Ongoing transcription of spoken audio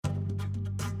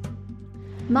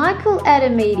Michael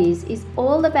Adamides is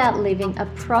all about living a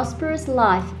prosperous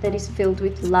life that is filled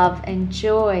with love and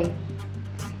joy.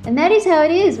 And that is how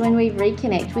it is when we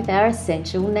reconnect with our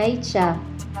essential nature.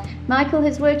 Michael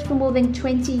has worked for more than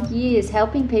 20 years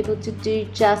helping people to do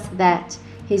just that.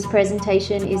 His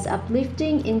presentation is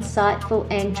uplifting, insightful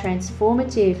and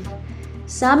transformative,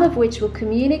 some of which will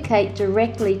communicate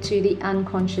directly to the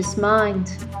unconscious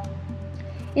mind.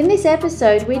 In this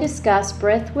episode, we discuss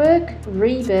breathwork,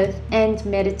 rebirth, and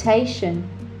meditation.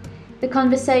 The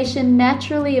conversation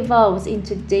naturally evolves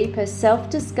into deeper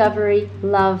self-discovery,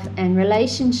 love, and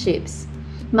relationships.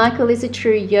 Michael is a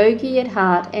true yogi at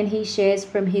heart, and he shares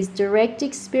from his direct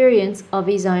experience of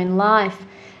his own life,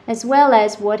 as well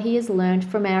as what he has learned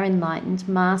from our enlightened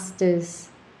masters.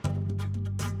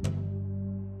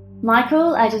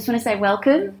 Michael, I just want to say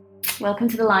welcome. Welcome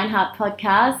to the Lionheart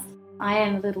podcast. I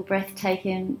am a little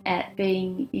breathtaken at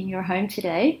being in your home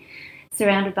today,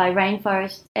 surrounded by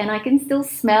rainforest, and I can still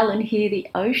smell and hear the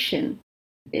ocean.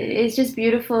 It's just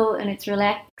beautiful and it's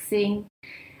relaxing.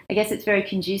 I guess it's very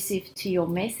conducive to your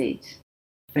message.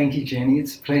 Thank you, Jenny.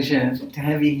 It's a pleasure to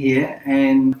have you here.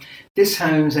 And this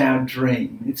home's our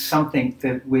dream. It's something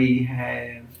that we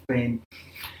have been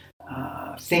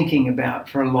thinking about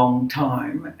for a long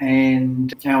time,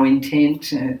 and our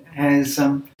intent has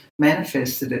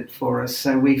manifested it for us.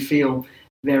 So we feel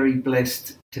very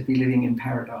blessed to be living in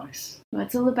paradise. Well,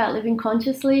 it's all about living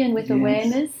consciously and with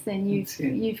awareness, and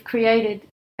you've created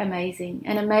an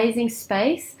amazing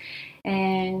space,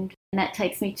 and that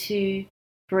takes me to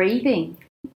breathing.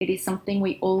 It is something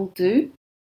we all do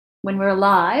when we're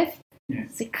alive.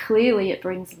 Yes. So clearly it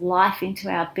brings life into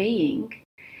our being.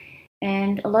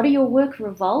 And a lot of your work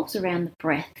revolves around the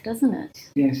breath, doesn't it?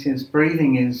 Yes.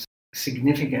 Breathing is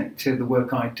significant to the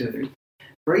work I do.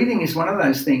 Breathing is one of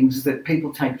those things that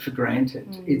people take for granted.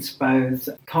 It's both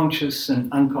conscious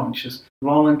and unconscious,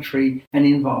 voluntary and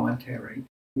involuntary.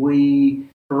 We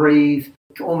breathe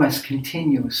almost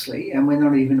continuously and we're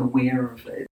not even aware of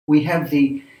it. We have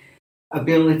the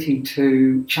ability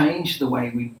to change the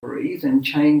way we breathe and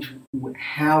change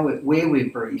where we're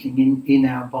breathing in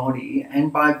our body.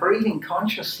 And by breathing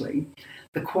consciously,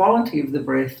 the quality of the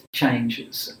breath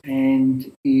changes, and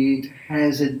it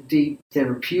has a deep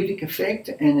therapeutic effect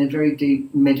and a very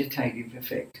deep meditative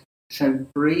effect. So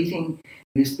breathing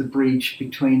is the bridge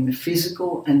between the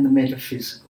physical and the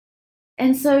metaphysical.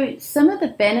 And so some of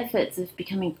the benefits of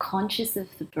becoming conscious of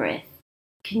the breath,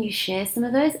 can you share some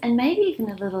of those and maybe even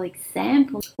a little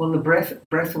example? Well, the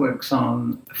breath works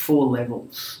on 4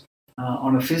 levels.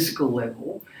 On a physical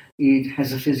level, it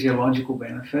has a physiological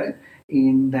benefit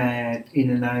in that it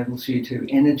enables you to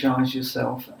energize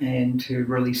yourself and to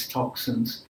release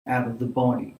toxins out of the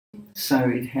body. So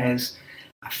it has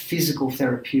a physical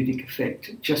therapeutic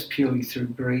effect just purely through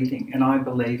breathing. And I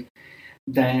believe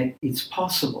that it's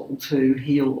possible to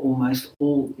heal almost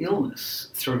all illness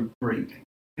through breathing.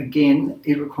 Again,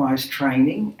 it requires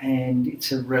training and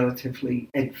it's a relatively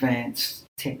advanced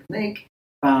technique,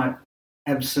 but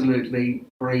absolutely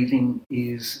breathing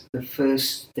is the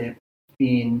first step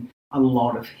in a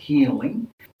lot of healing.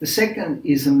 The second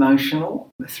is emotional.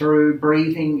 Through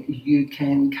breathing, you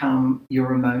can calm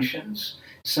your emotions.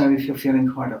 So if you're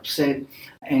feeling quite upset,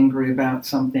 angry about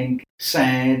something,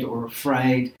 sad or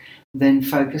afraid, then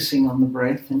focusing on the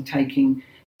breath and taking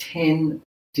 10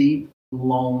 deep,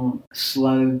 long,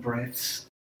 slow breaths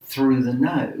through the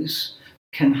nose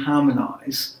can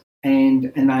harmonize and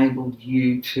enable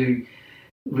you to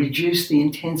reduce the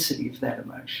intensity of that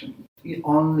emotion.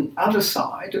 On the other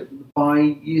side, by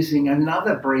using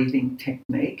another breathing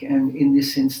technique, and in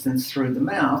this instance through the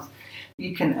mouth,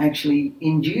 you can actually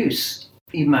induce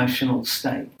emotional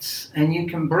states, and you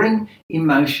can bring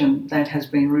emotion that has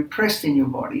been repressed in your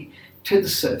body to the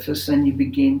surface, and you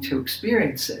begin to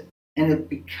experience it, and it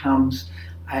becomes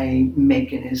a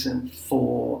mechanism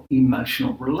for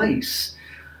emotional release.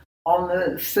 On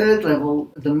the third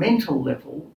level, the mental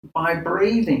level, by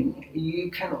breathing, you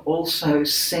can also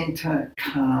center,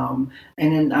 calm,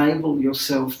 and enable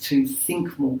yourself to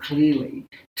think more clearly,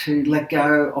 to let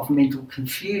go of mental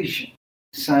confusion.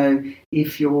 So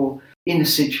if you're in a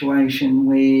situation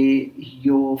where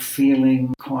you're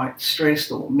feeling quite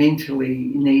stressed or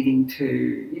mentally needing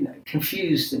to,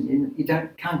 confused and you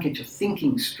can't get your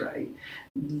thinking straight,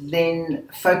 then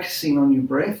focusing on your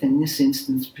breath, in this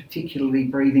instance particularly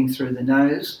breathing through the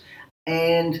nose,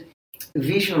 and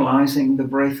visualizing the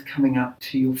breath coming up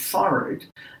to your forehead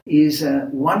is a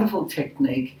wonderful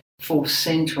technique for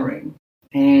centering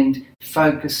and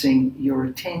focusing your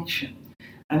attention.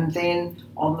 And then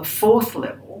on the fourth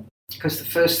level, because the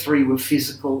first 3 were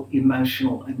physical,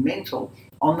 emotional and mental,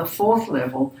 On the fourth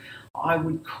level, I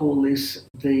would call this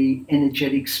the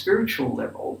energetic spiritual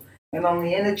level. And on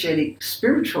the energetic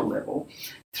spiritual level,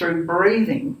 through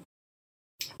breathing,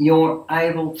 you're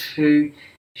able to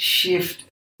shift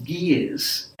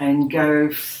gears and go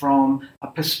from a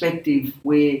perspective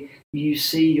where you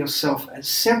see yourself as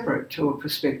separate to a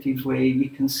perspective where you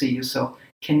can see yourself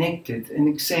connected. An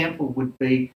example would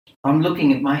be, I'm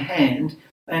looking at my hand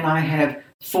and I have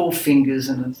 4 fingers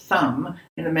and a thumb,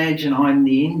 and imagine I'm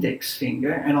the index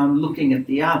finger and I'm looking at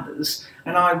the others,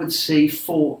 and I would see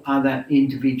 4 other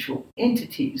individual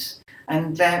entities,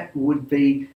 and that would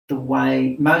be the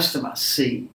way most of us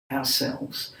see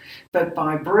ourselves. But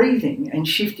by breathing and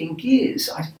shifting gears,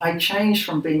 I change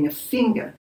from being a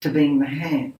finger to being the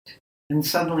hand, and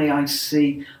suddenly I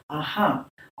see,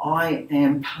 I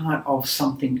am part of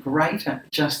something greater,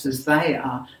 just as they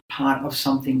are part of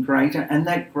something greater. And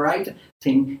that greater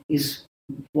thing is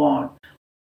what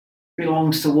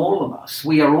belongs to all of us.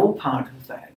 We are all part of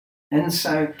that. And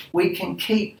so we can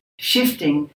keep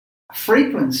shifting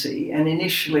frequency, and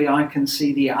initially I can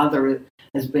see the other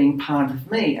as being part of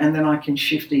me, and then I can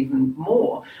shift even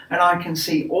more, and I can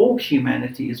see all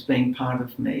humanity as being part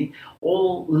of me,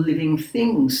 all living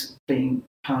things being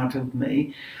part of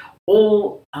me,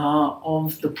 all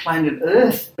of the planet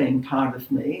Earth being part of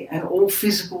me, and all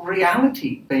physical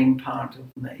reality being part of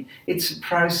me. It's a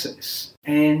process.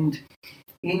 And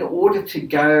in order to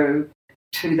go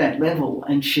to that level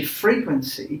and shift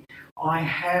frequency, I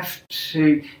have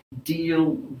to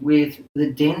deal with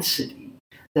the density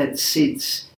that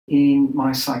sits in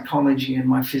my psychology and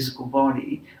my physical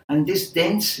body. And this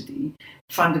density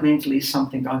fundamentally is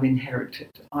something I've inherited.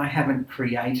 I haven't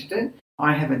created it.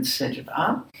 I haven't set it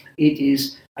up. It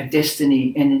is a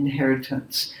destiny and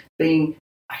inheritance. Being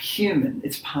a human,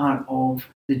 it's part of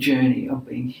the journey of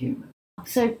being human.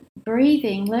 So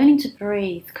breathing, learning to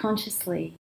breathe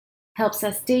consciously helps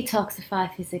us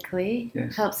detoxify physically,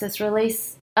 Yes. helps us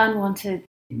release unwanted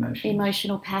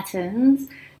emotional patterns,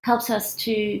 helps us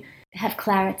to have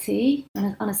clarity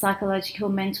on a psychological,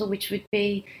 mental, which would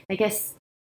be, I guess,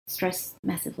 stress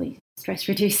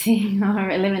reducing or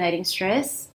eliminating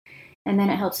stress. And then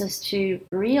it helps us to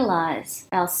realize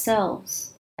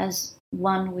ourselves as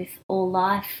one with all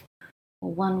life,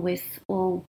 or one with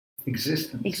all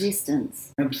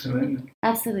existence.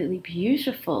 Absolutely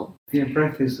beautiful. Yeah,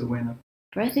 breath is the winner.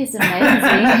 Breath is amazing.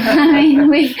 I mean,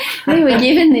 we were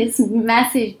given this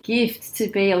massive gift to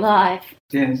be alive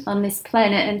on this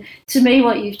planet. And to me,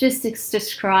 what you've just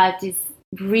described is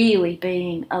really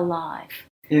being alive.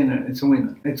 Yeah, no, it's a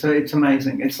winner. It's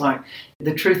amazing. It's like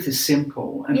the truth is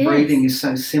simple, and breathing is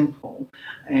so simple,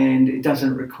 and it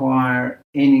doesn't require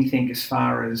anything as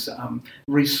far as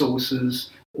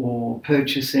resources or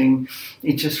purchasing.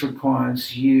 It just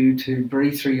requires you to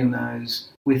breathe through your nose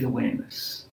with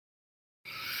awareness.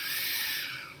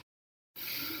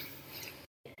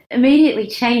 Immediately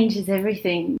changes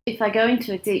everything. If I go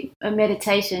into a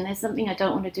meditation, there's something I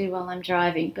don't want to do while I'm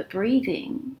driving, but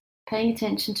breathing, paying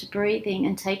attention to breathing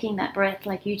and taking that breath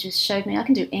like you just showed me, I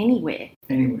can do anywhere,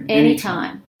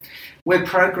 anytime. We're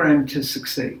programmed to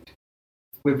succeed.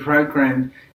 We're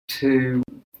programmed to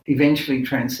eventually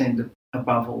transcend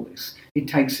above all this. It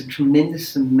takes a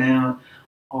tremendous amount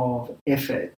of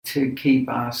effort to keep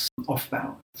us off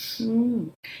balance.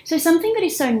 So something that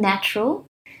is so natural,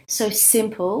 so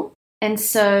simple, and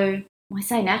so, when I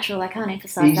say natural, I can't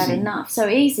emphasize that enough. So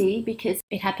easy, because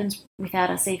it happens without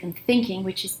us even thinking,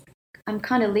 which is, I'm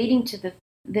kind of leading to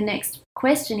the next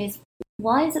question is,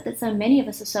 why is it that so many of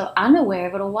us are so unaware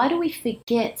of it, or why do we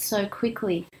forget so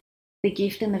quickly the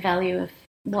gift and the value of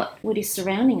what is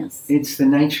surrounding us? It's the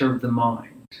nature of the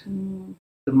mind.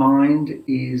 The mind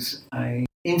is an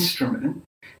instrument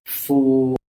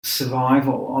for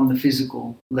survival on the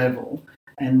physical level,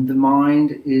 and the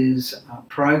mind is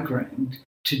programmed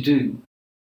to do.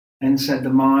 And so the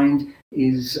mind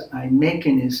is a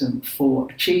mechanism for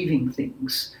achieving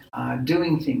things,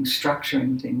 doing things,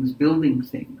 structuring things, building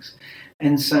things.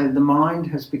 And so the mind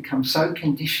has become so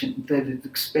conditioned that it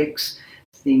expects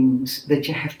things that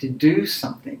you have to do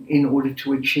something in order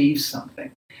to achieve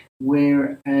something.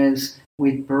 Whereas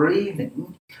with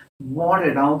breathing, what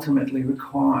it ultimately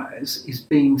requires is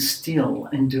being still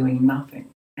and doing nothing.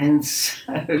 And so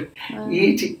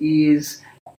it is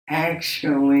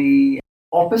actually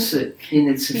opposite in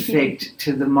its effect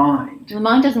to the mind. The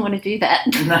mind doesn't want to do that.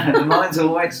 No, the mind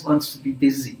always wants to be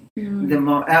busy.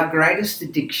 Our greatest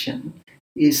addiction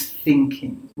is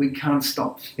thinking. We can't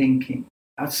stop thinking.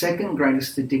 Our second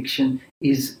greatest addiction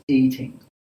is eating.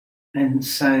 And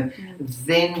so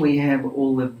then we have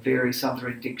all the various other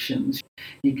addictions.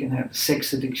 You can have a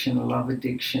sex addiction, a love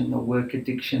addiction, a work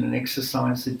addiction, an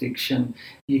exercise addiction.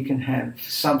 You can have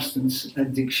substance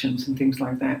addictions and things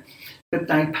like that. But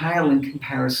they pale in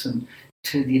comparison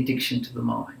to the addiction to the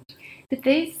mind. But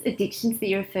these addictions that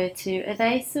you refer to, are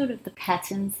they sort of the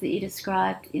patterns that you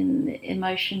described in the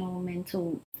emotional,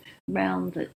 mental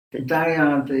realm? They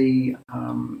are the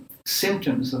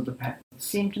symptoms of the pattern.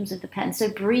 Symptoms of the pattern. So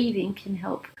breathing can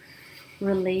help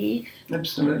relieve.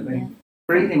 Absolutely. Yeah.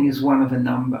 Breathing is one of a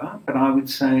number, but I would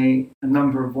say a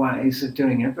number of ways of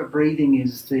doing it. But breathing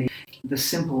is the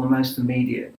simple and most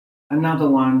immediate. Another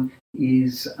one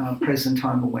is present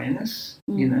time awareness,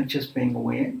 just being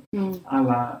aware, a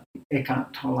la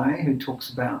Eckhart Tolle, who talks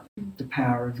about the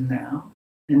power of now.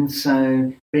 And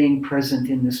so being present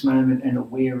in this moment and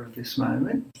aware of this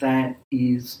moment, that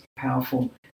is a powerful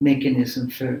mechanism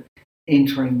for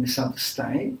entering this other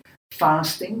state.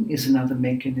 Fasting is another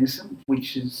mechanism,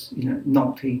 which is,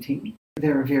 not eating.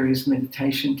 There are various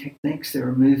meditation techniques, there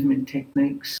are movement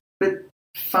techniques, but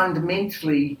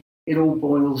fundamentally it all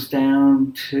boils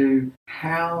down to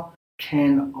how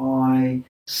can I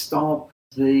stop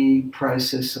the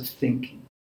process of thinking?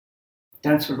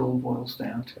 That's what it all boils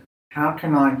down to. How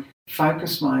can I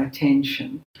focus my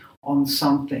attention on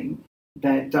something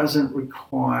that doesn't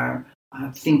require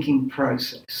a thinking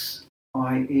process,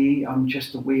 i.e. I'm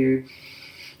just aware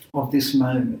of this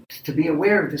moment. To be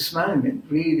aware of this moment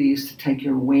really is to take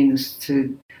your awareness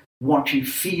to what you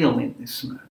feel in this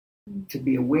moment. To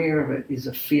be aware of it is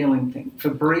a feeling thing. For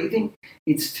breathing,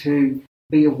 it's to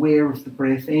be aware of the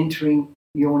breath entering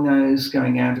your nose,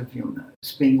 going out of your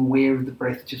nose, being aware of the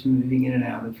breath just moving in and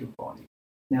out of your body.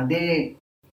 Now, they're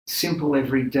simple,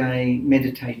 everyday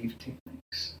meditative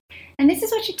techniques. And this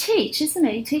is what you teach, isn't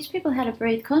it? You teach people how to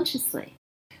breathe consciously.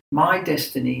 My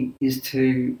destiny is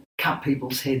to cut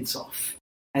people's heads off.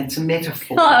 It's a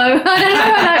metaphor. Oh, I don't know.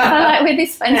 I like where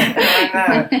this one is.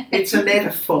 No, it's a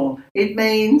metaphor. It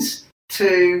means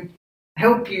to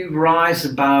help you rise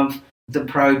above the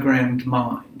programmed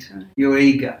mind, your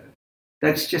ego.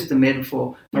 That's just a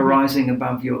metaphor for rising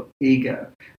above your ego.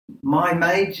 My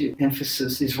major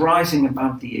emphasis is rising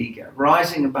above the ego,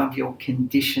 rising above your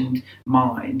conditioned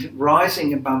mind,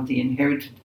 rising above the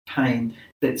inherited pain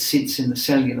that sits in the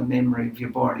cellular memory of your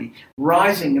body,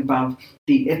 rising above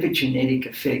the epigenetic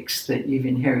effects that you've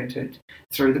inherited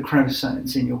through the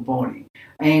chromosomes in your body.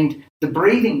 And the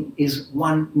breathing is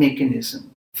one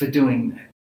mechanism for doing that.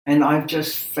 And I've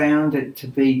just found it to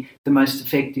be the most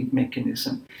effective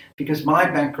mechanism because my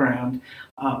background,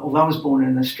 although I was born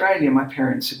in Australia, my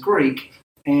parents are Greek,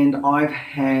 and I've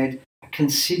had a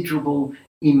considerable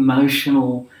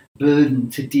emotional burden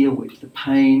to deal with. The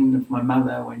pain of my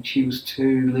mother when she was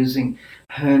 2, losing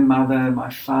her mother,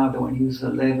 my father when he was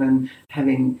 11,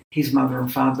 having his mother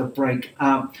and father break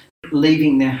up,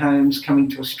 leaving their homes, coming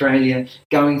to Australia,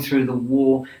 going through the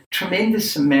war,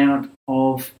 tremendous amount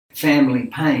of family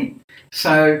pain.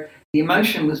 So the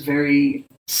emotion was very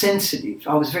sensitive.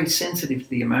 I was very sensitive to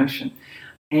the emotion.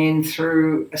 And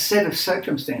through a set of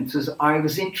circumstances, I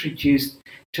was introduced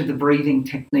to the breathing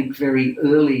technique very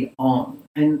early on.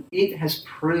 And it has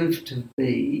proved to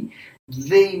be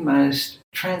the most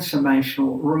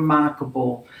transformational,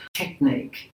 remarkable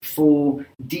technique for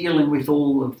dealing with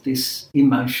all of this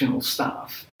emotional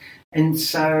stuff. And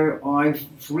so I've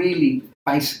really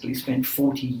basically spent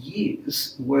 40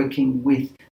 years working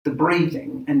with the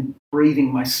breathing and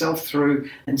breathing myself through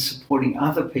and supporting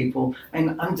other people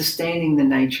and understanding the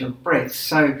nature of breath.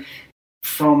 So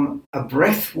from a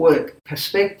breath work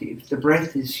perspective, the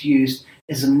breath is used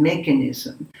as a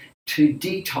mechanism to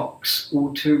detox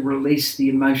or to release the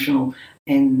emotional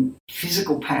and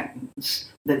physical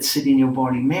patterns that sit in your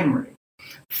body memory.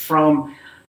 From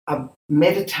a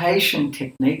meditation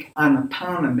technique,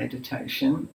 Anapana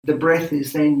meditation, the breath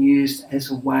is then used as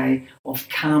a way of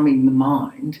calming the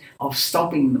mind, of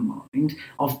stopping the mind,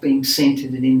 of being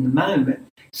centered and in the moment.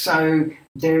 So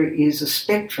there is a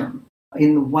spectrum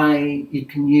in the way you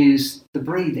can use the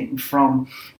breathing, from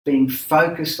being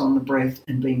focused on the breath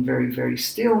and being very, very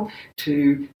still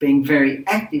to being very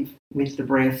active with the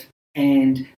breath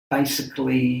and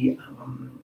basically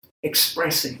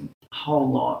expressing a whole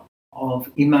lot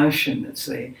of emotion that's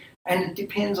there. And it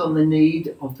depends on the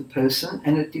need of the person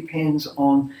and it depends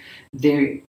on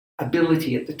their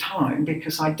ability at the time,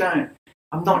 because I'm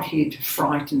not here to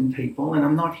frighten people and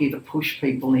I'm not here to push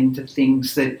people into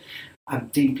things that are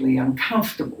deeply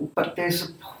uncomfortable. But there's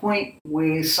a point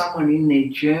where someone in their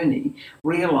journey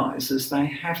realises they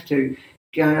have to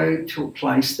go to a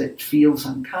place that feels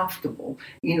uncomfortable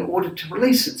in order to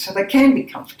release it so they can be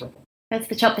comfortable. That's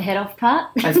the chop the head off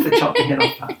part. That's the chop the head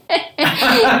off part.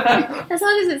 As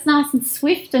long as it's nice and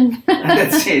swift and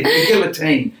That's it. The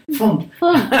guillotine. Boom.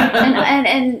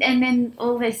 And then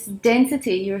all this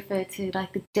density you refer to,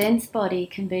 like the dense body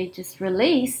can be just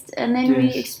released, and then we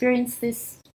Yes. experience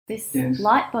this Yes.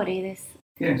 light body, this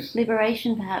Yes.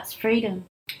 liberation, perhaps freedom.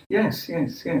 Yes.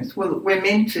 Well, we're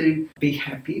meant to be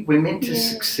happy. We're meant to Yeah.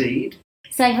 succeed.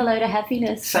 Say hello to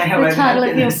happiness. Say hello the to title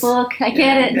happiness. of your book. I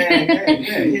get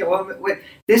it. Yeah. Well,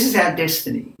 this is our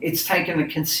destiny. It's taken a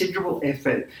considerable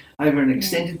effort over an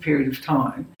extended period of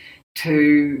time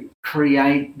to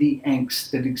create the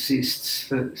angst that exists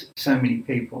for so many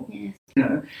people. Yes. You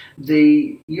know,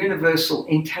 the universal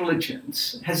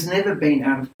intelligence has never been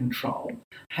out of control,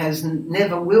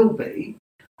 never will be,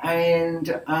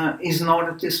 and is not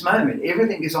at this moment.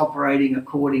 Everything is operating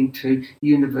according to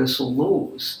universal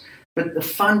laws. But the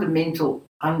fundamental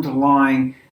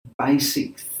underlying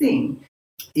basic thing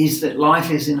is that life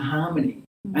is in harmony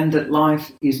and that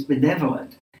life is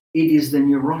benevolent. It is the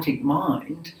neurotic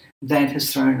mind that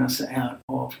has thrown us out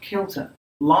of kilter.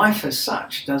 Life as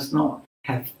such does not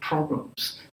have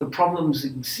problems. The problems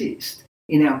exist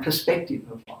in our perspective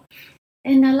of life.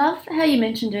 And I love how you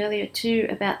mentioned earlier too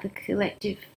about the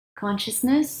collective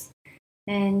consciousness.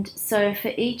 And so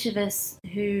for each of us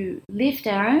who lift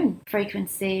our own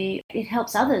frequency, it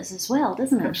helps others as well,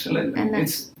 doesn't it? Absolutely. And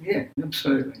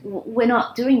Absolutely. we're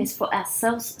not doing this for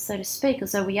ourselves, so to speak,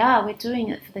 although we're doing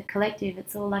it for the collective.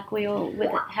 It's all like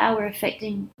how we're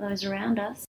affecting those around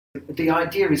us. The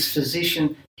idea is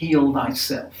physician, heal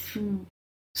thyself.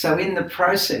 So in the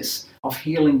process of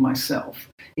healing myself,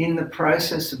 in the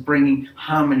process of bringing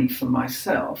harmony for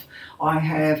myself, I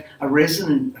have a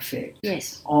resonant effect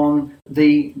on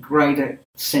the greater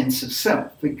sense of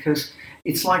self, because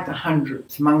it's like the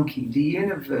 100th monkey. The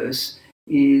universe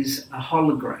is a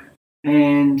hologram.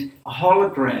 And a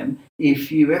hologram,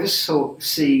 if you ever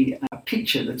see a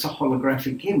picture that's a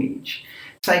holographic image,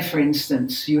 say for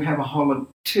instance you have a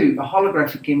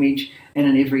holographic image and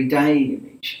an everyday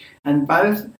image, and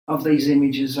both of these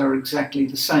images are exactly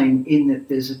the same in that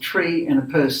there's a tree and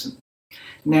a person.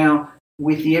 Now,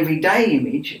 with the everyday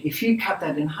image, if you cut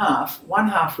that in half, one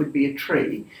half would be a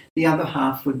tree, the other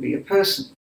half would be a person.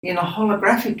 In a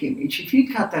holographic image, if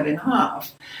you cut that in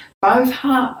half, both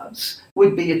halves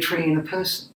would be a tree and a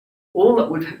person. All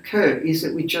that would occur is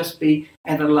it would just be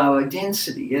at a lower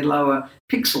density, a lower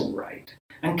pixel rate.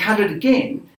 And cut it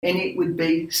again, and it would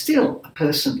be still a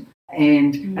person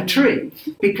and a tree,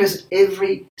 because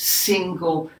every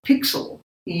single pixel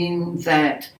in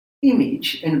that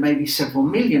image, and it may be several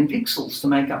million pixels to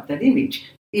make up that image,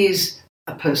 is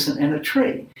a person and a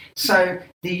tree. So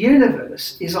the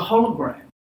universe is a hologram.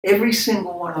 Every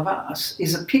single one of us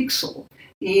is a pixel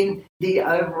in the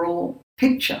overall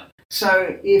picture.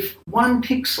 So if one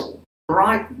pixel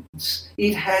brightens,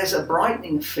 it has a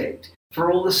brightening effect for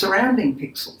all the surrounding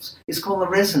pixels. It's called a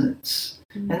resonance.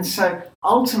 And so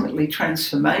ultimately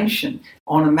transformation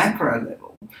on a macro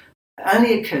level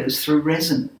only occurs through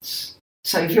resonance.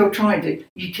 So if you're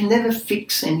you can never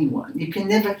fix anyone. You can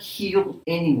never heal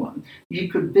anyone. You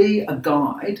could be a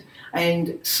guide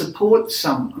and support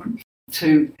someone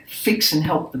to fix and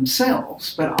help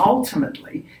themselves, but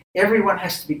ultimately everyone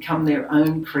has to become their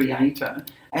own creator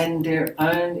and their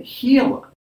own healer.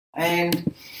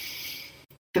 And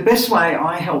the best way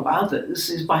I help others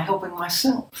is by helping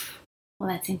myself. Well,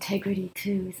 that's integrity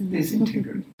too, isn't it? There's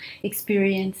integrity.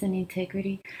 Experience and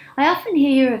integrity. I often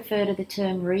hear you refer to the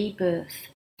term rebirth.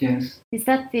 Yes. Is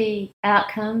that the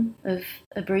outcome of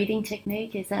a breathing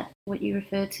technique? Is that what you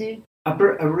refer to? A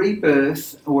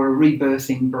rebirth or a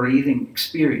rebirthing breathing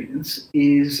experience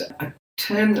is a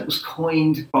term that was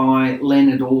coined by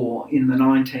Leonard Orr in the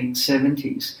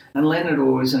 1970s. And Leonard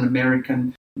Orr is an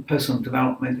American personal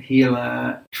development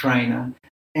healer, trainer,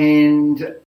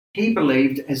 and he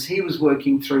believed, as he was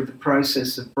working through the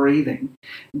process of breathing,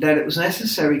 that it was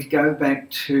necessary to go back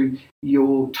to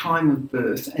your time of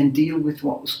birth and deal with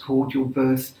what was called your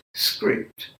birth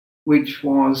script, which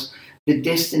was the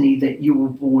destiny that you were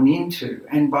born into.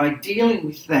 And by dealing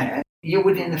with that, you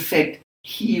would in effect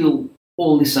heal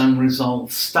all this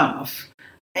unresolved stuff.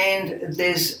 And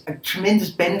there's a tremendous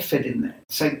benefit in that.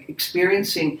 So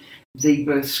experiencing the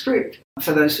birth script,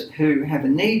 for those who have a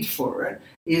need for it,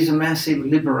 is a massive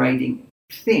liberating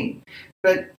thing.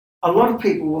 But a lot of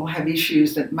people will have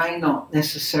issues that may not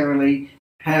necessarily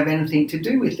have anything to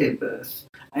do with their birth.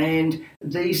 And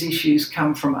these issues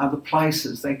come from other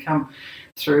places. They come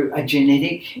through a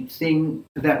genetic thing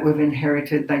that we've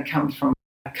inherited. They come from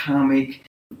a karmic,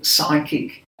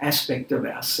 psychic aspect of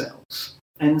ourselves.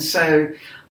 And so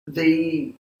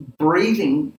the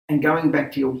breathing and going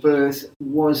back to your birth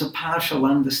was a partial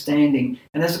understanding.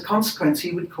 And as a consequence,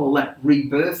 he would call that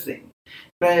rebirthing.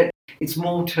 But it's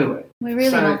more to it. We're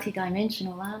really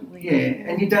multidimensional, aren't we? Yeah,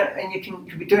 and you can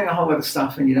be doing a whole lot of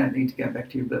stuff and you don't need to go back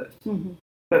to your birth. Mm-hmm.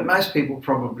 But most people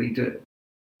probably do.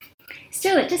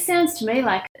 Still, it just sounds to me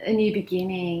like a new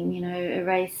beginning, a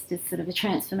race to sort of a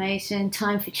transformation,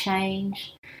 time for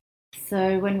change.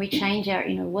 So when we change our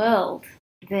inner world,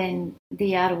 then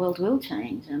the outer world will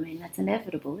change. I mean, that's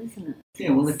inevitable, isn't it?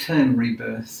 Yeah, well, the term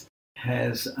rebirth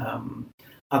has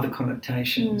other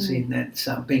connotations in that it's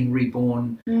being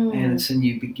reborn and it's a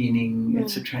new beginning,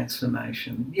 it's a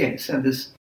transformation. Yeah, so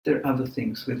there are other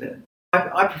things with it.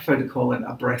 I prefer to call it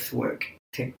a breathwork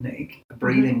technique, a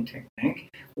breathing technique,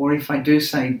 or if I do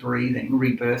say breathing,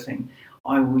 rebirthing,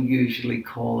 I will usually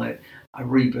call it a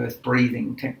rebirth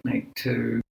breathing technique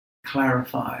to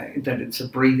clarify that it's a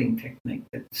breathing technique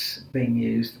that's being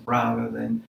used rather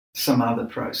than some other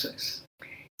process.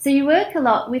 So you work a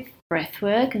lot with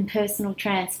breathwork and personal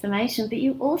transformation, but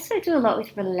you also do a lot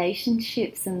with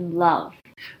relationships and love.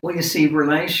 Well, you see,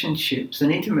 relationships,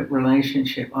 an intimate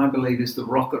relationship, I believe, is the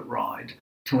rocket ride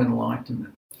to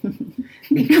enlightenment. Tell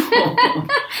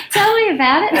me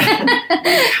about it.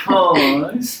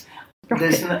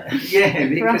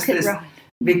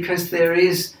 Because there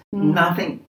is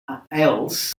nothing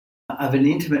else of an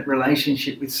intimate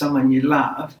relationship with someone you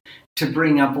love to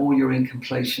bring up all your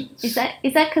incompletions. Is that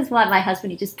because my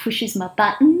husband, he just pushes my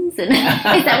buttons, and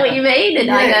is that what you mean?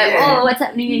 And I go, oh, what's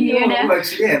happening in here now?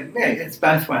 It's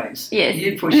both ways. Yes,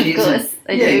 you push his, of course.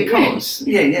 Of course.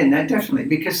 No, definitely,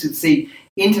 because it's the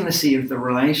intimacy of the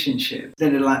relationship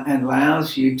that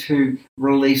allows you to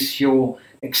release your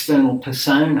external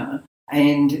persona,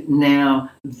 and now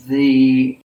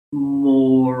the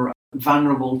more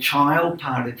vulnerable child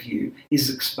part of you is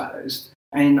exposed.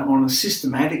 And on a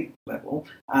systematic level,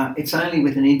 it's only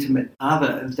with an intimate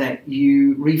other that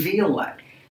you reveal that.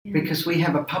 Yeah. Because we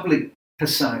have a public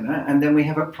persona and then we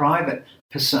have a private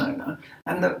persona.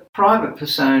 And the private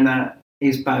persona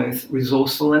is both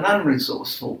resourceful and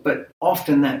unresourceful, but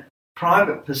often that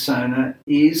private persona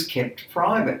is kept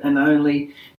private and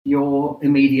only your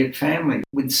immediate family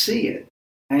would see it.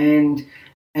 And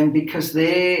because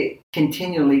they're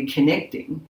continually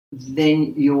connecting,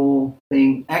 then you're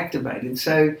being activated.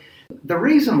 So the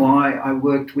reason why I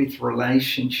worked with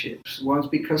relationships was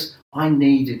because I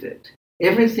needed it.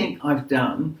 Everything I've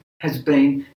done has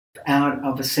been out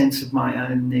of a sense of my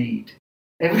own need.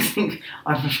 Everything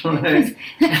I've learned.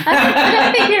 I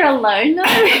don't think you're alone,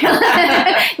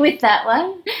 though, with that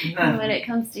one. No. When it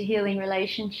comes to healing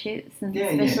relationships and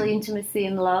especially intimacy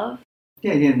and love.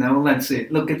 Well, that's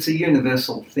it. Look, it's a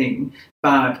universal thing,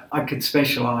 but I could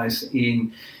specialise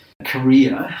in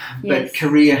career, but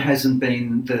career hasn't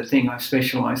been the thing I've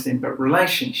specialised in, but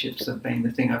relationships have been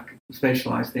the thing I've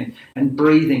specialised in, and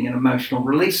breathing and emotional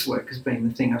release work has been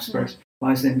the thing I've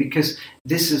specialised in, because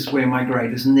this is where my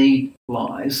greatest need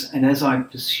lies, and as I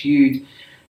pursued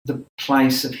the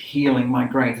place of healing my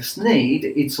greatest need,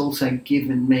 it's also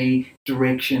given me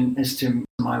direction as to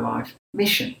my life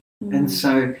mission. And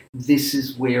so this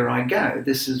is where I go.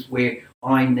 This is where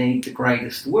I need the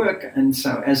greatest work. And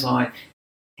so as I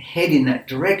head in that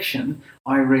direction,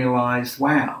 I realised,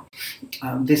 wow,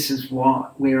 this is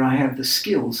where I have the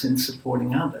skills in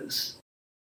supporting others.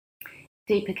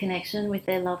 Deeper connection with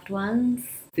their loved ones.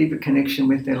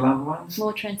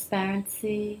 More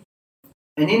transparency.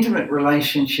 An intimate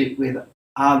relationship with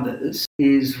others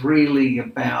is really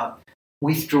about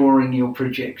withdrawing your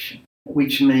projection,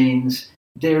 which means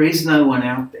there is no one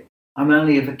out there. I'm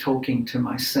only ever talking to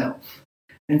myself.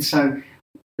 And so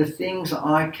the things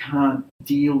I can't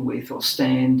deal with or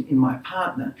stand in my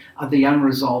partner are the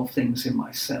unresolved things in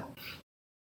myself.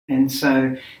 And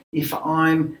so if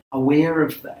I'm aware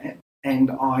of that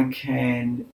and I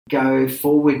can go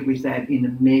forward with that in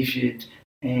a measured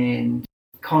and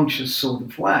conscious sort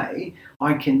of way,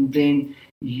 I can then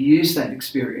use that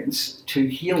experience to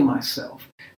heal myself.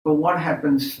 But what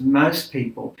happens for most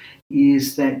people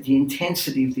is that the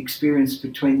intensity of the experience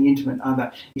between the intimate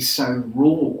other is so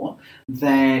raw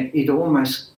that it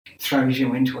almost throws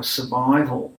you into a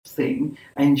survival thing,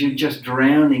 and you're just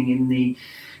drowning in the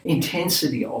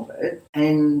intensity of it,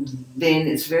 and then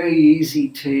it's very easy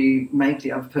to make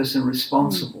the other person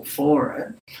responsible for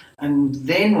it. And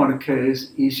then what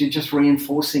occurs is you're just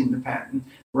reinforcing the pattern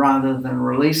rather than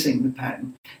releasing the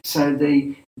pattern. So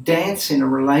the dance in a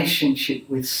relationship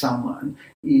with someone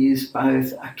is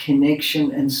both a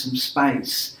connection and some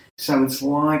space. So it's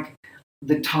like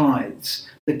the tides.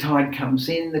 The tide comes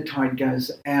in, the tide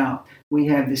goes out. We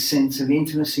have this sense of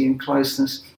intimacy and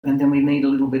closeness, and then we need a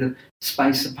little bit of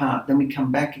space apart. Then we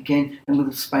come back again, a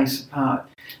little space apart.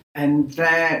 And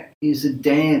that is a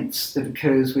dance that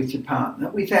occurs with your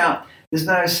partner there's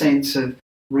no sense of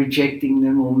rejecting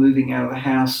them or moving out of the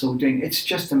house or doing, it's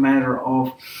just a matter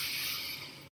of,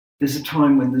 there's a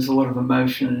time when there's a lot of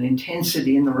emotion and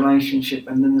intensity in the relationship,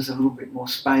 and then there's a little bit more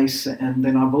space. And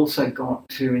then I've also got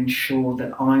to ensure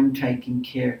that I'm taking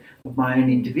care of my own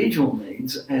individual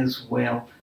needs as well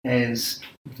as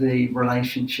the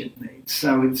relationship needs.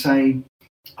 So it's a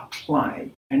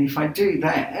play. And if I do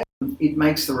that, it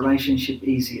makes the relationship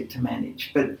easier to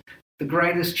manage. But the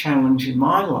greatest challenge in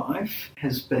my life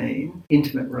has been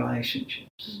intimate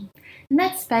relationships. And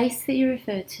that space that you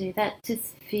refer to, that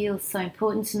just feels so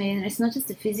important to me. And it's not just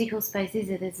a physical space, is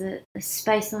it? There's a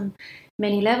space on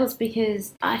many levels,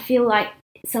 because I feel like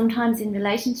sometimes in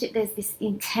relationship there's this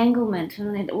entanglement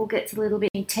and it all gets a little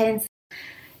bit intense.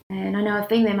 And I know I've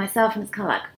been there myself, and it's kind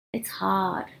of like, it's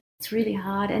hard. It's really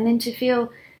hard. And then to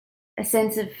feel a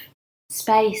sense of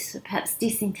space, or perhaps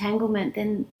disentanglement,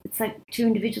 then it's like two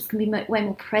individuals can be way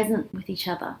more present with each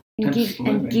other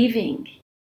and giving.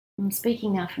 I'm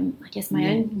speaking now from, I guess, my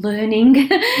own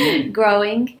learning,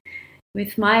 growing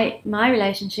with my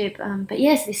relationship. But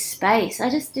yes, this space, I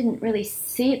just didn't really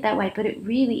see it that way, but it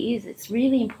really is. It's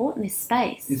really important, this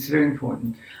space. It's very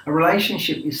important. A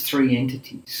relationship is three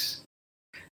entities.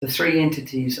 The three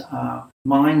entities are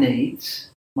my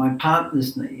needs, my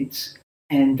partner's needs,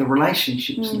 and the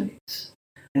relationship's needs.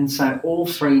 And so all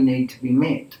three need to be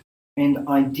met. And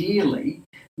ideally,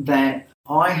 that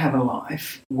I have a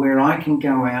life where I can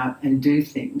go out and do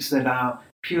things that are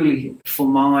purely for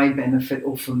my benefit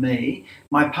or for me.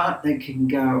 My partner can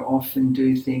go off and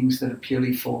do things that are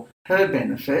purely for her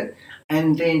benefit.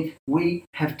 And then we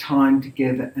have time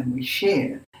together and we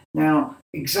share. Now,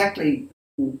 exactly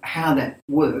how that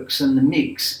works and the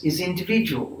mix is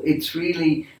individual. It's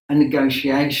really a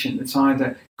negotiation. It's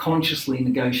either consciously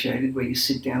negotiated, where you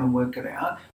sit down and work it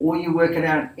out, or you work it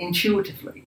out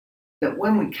intuitively. That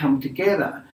when we come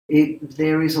together,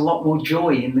 there is a lot more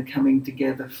joy in the coming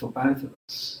together for both of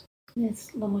us.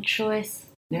 There's a lot more choice.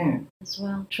 As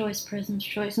well. Choice, presence,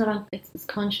 choice. It's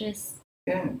conscious.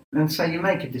 Yeah, and so you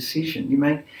make a decision.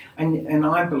 And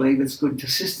I believe it's good to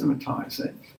systematise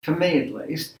it, for me at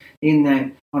least, in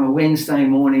that on a Wednesday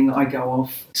morning I go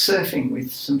off surfing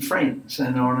with some friends,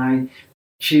 and on a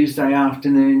Tuesday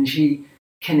afternoon she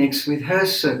connects with her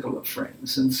circle of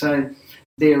friends. And so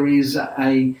there is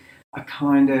a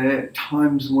kind of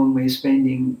times when we're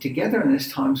spending together, and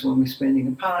there's times when we're spending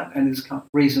apart, and it's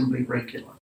reasonably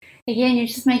regular. Again, you're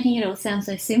just making it all sound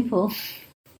so simple.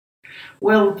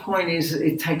 Well, the point is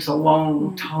it takes a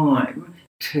long time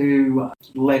to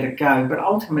let it go, but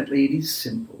ultimately it is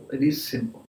simple. It is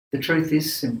simple. The truth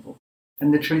is simple,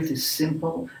 and the truth is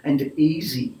simple and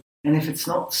easy. And if it's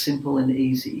not simple and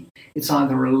easy, it's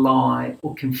either a lie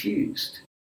or confused.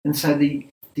 And so the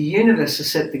universe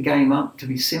has set the game up to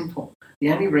be simple.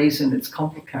 The only reason it's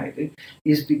complicated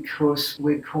is because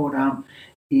we're caught up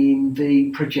in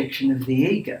the projection of the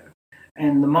ego.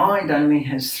 And the mind only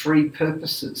has three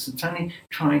purposes. It's only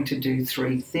trying to do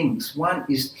three things. One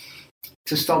is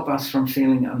to stop us from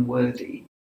feeling unworthy.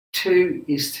 Two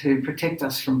is to protect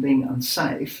us from being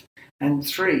unsafe. And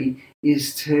three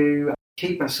is to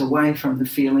keep us away from the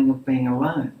feeling of being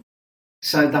alone.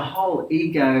 So the whole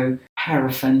ego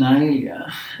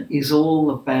paraphernalia is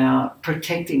all about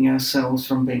protecting ourselves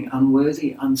from being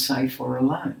unworthy, unsafe, or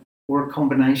alone, or a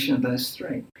combination of those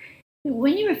three.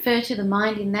 When you refer to the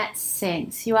mind in that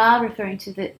sense, you are referring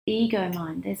to the ego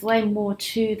mind. There's way more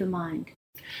to the mind.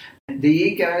 The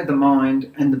ego, the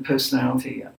mind, and the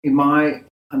personality, in my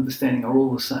understanding, are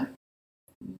all the same.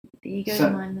 The ego, the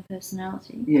mind, and the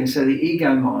personality. Yeah, so the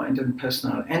ego, mind, and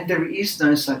personality. And there is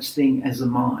no such thing as a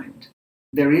mind.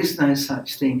 There is no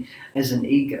such thing as an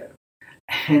ego.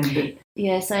 And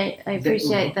yes, I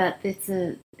appreciate that. It's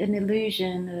an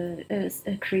illusion,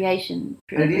 a creation.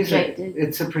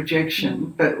 It's a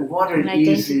projection. But what it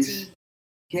is,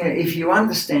 if you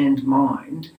understand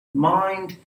mind,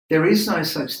 there is no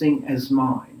such thing as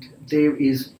mind. There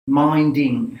is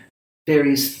minding.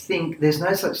 There's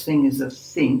no such thing as a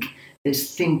think.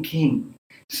 There's thinking.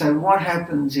 So what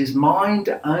happens is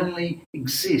mind only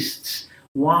exists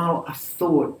while a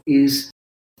thought is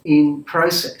in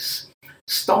process.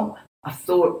 Stop a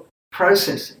thought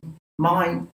processing,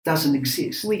 mind doesn't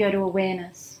exist. We go to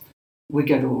awareness.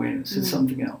 It's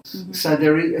something else. Mm-hmm. So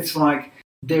it's like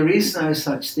there is no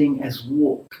such thing as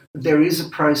walk. There is a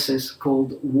process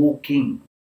called walking.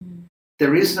 Mm.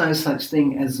 There is no such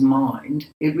thing as mind.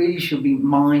 It really should be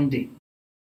minding.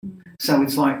 So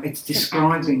it's like it's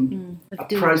describing a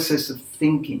process of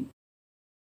thinking.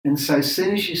 And so as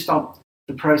soon as you stop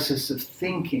the process of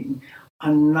thinking,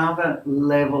 another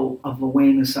level of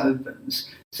awareness opens.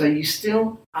 So you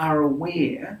still are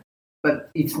aware,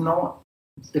 but it's not,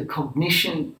 the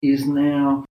cognition is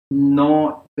now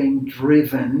not being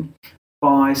driven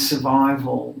by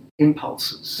survival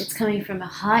impulses. It's coming from a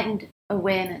heightened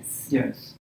awareness.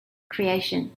 Yes.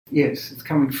 Creation. Yes, it's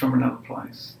coming from another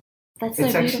place. That's so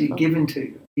it's actually beautiful. given to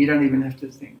you. You don't even have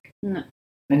to think. No.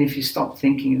 And if you stop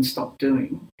thinking and stop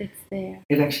doing, It's there.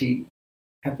 it actually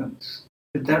happens.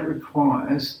 But that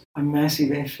requires a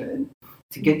massive effort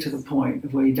to get to the point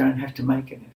of where you don't have to make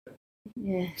an effort.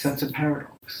 Yes. So it's a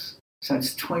paradox. So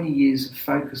it's 20 years of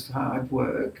focused hard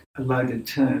work, a loaded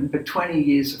term, but 20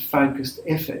 years of focused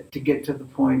effort to get to the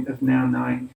point of now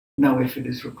knowing no effort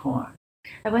is required.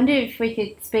 I wonder if we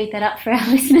could speed that up for our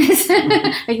listeners.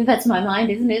 I think that's my mind,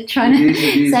 isn't it? Trying to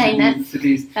saying that. It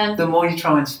is. The more you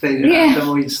try and speed it up, the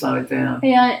more you slow it down.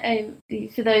 Yeah,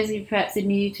 for those who perhaps are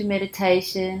new to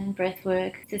meditation and breath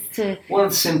work, just to... Well,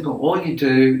 it's simple. All you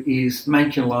do is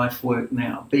make your life work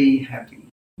now. Be happy.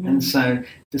 And so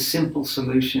the simple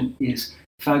solution is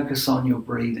focus on your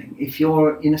breathing. If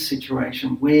you're in a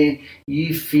situation where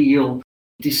you feel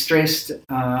distressed,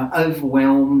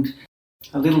 overwhelmed,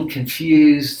 a little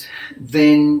confused,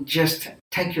 then just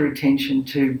take your attention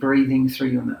to breathing through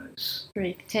your nose.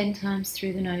 Breathe 10 times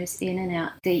through the nose, in and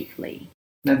out deeply.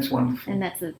 That's wonderful. And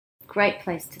that's a great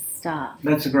place to start.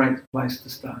 That's a great place to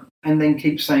start. And then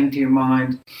keep saying to your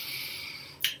mind,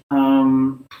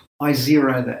 I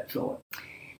zero that thought.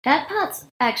 That part's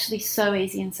actually so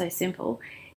easy and so simple.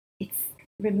 It's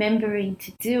remembering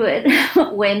to do it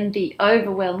when the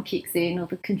overwhelm kicks in or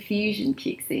the confusion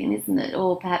kicks in, isn't it?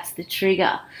 Or perhaps the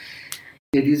trigger.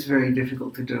 It is very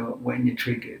difficult to do it when you're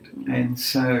triggered. And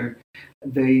so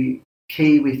the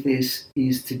key with this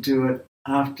is to do it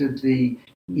after the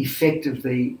effect of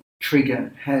the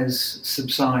trigger has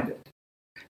subsided.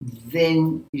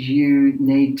 Then you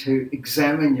need to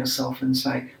examine yourself and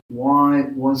say, why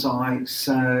was I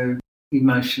so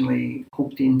emotionally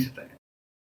hooked into that?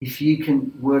 If you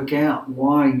can work out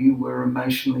why you were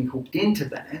emotionally hooked into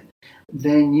that,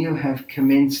 then you have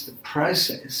commenced the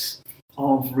process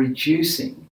of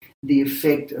reducing the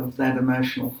effect of that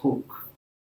emotional hook.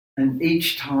 And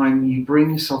each time you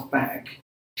bring yourself back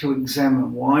to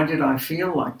examine, why did I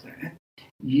feel like that?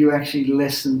 You actually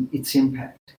lessen its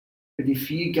impact. But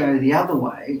if you go the other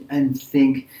way and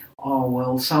think, oh,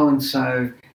 well,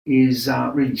 so-and-so is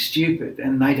really stupid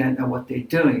and they don't know what they're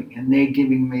doing and they're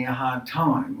giving me a hard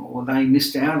time or they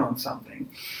missed out on something,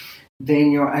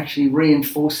 then you're actually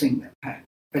reinforcing that pattern.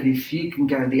 But if you can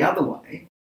go the other way,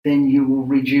 then you will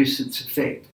reduce its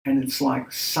effect. And it's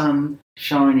like sun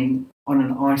shining on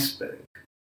an iceberg.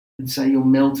 And so you're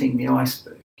melting the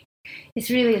iceberg. It's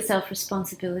really a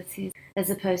self-responsibility as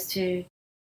opposed to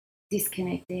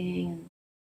disconnecting.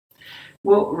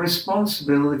 Well,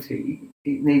 responsibility,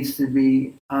 it needs to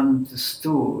be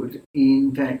understood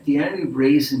in that the only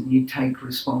reason you take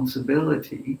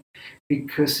responsibility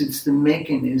because it's the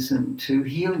mechanism to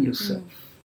heal yourself.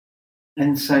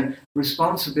 And so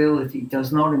responsibility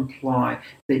does not imply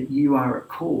that you are a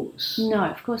cause. No,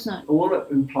 of course not. All it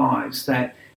implies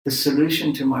that the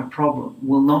solution to my problem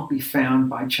will not be found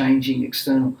by changing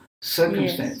external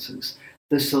circumstances. Yes.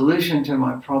 The solution to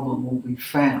my problem will be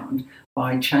found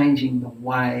by changing the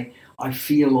way I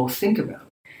feel or think about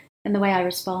it. And the way I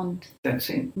respond. That's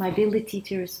it. My ability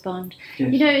to respond.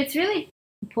 Yes. You know, it's really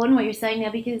important what you're saying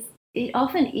now because it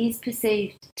often is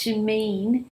perceived to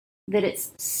mean that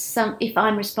it's if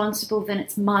I'm responsible, then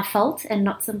it's my fault and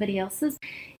not somebody else's.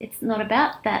 It's not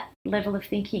about that level of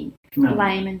thinking. No.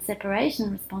 Blame and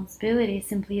separation. Responsibility is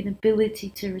simply an ability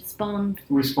to respond.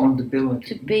 Respondability.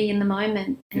 To be in the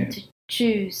moment and to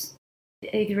choose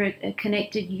either a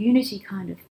connected unity kind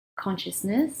of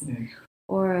consciousness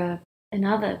or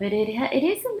another. But it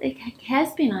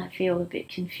has been, I feel, a bit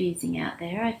confusing out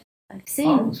there. I've seen.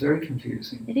 Oh, it's very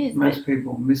confusing. It is. Most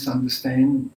people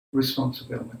misunderstand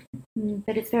responsibility.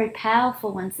 But it's very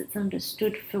powerful once it's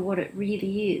understood for what it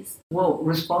really is. Well,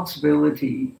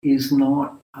 responsibility is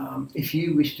not, if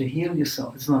you wish to heal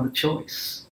yourself, it's not a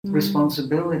choice.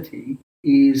 Responsibility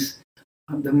is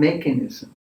the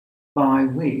mechanism by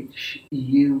which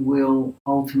you will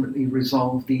ultimately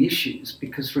resolve the issues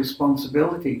because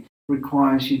responsibility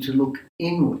requires you to look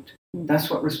inward. That's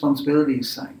what responsibility is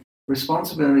saying.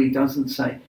 Responsibility doesn't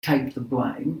say take the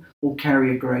blame or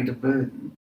carry a greater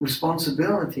burden.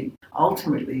 Responsibility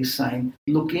ultimately is saying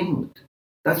look inward.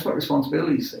 That's what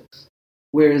responsibility says.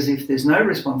 Whereas if there's no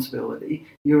responsibility,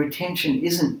 your attention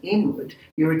isn't inward,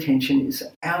 your attention is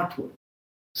outward.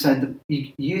 So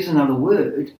you use another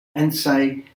word and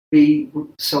say, be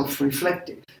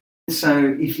self-reflective.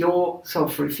 So if you're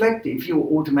self-reflective,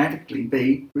 you'll automatically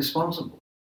be responsible.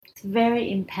 It's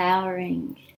very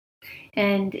empowering,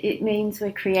 and it means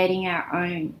we're creating our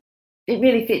own. It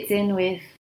really fits in with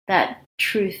that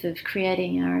truth of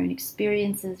creating our own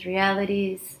experiences,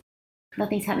 realities.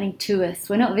 Nothing's happening to us.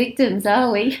 We're not victims,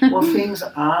 are we? Well, things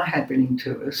are happening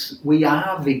to us. We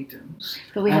are victims.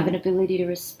 But we have an ability to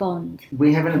respond.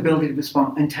 We have an ability to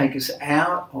respond and take us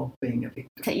out of being a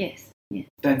victim. Yes.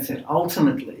 That's it.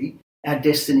 Ultimately, our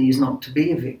destiny is not to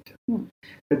be a victim.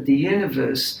 But the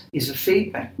universe is a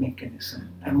feedback mechanism.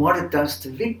 And what it does to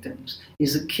victims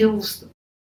is it kills them.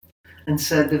 And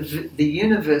so the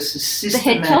universe is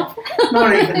systematic. The hedgehog?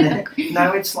 Not even that.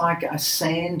 No, it's like a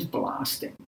sand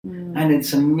blasting. And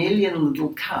it's a million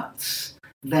little cuts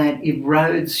that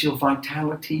erodes your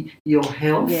vitality, your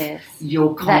health,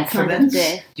 your confidence,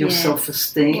 kind of your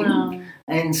self-esteem. Wow.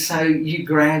 And so you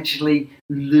gradually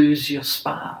lose your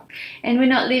spark. And we're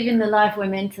not living the life we're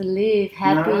meant to live,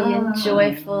 happy and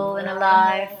joyful and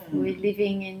alive. We're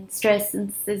living in stress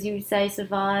and, as you say,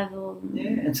 survival.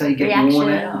 And so you get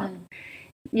worn out.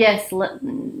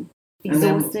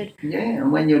 Exhausted.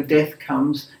 And when your death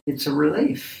comes, it's a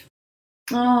relief.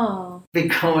 Oh.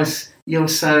 Because you're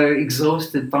so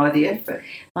exhausted by the effort.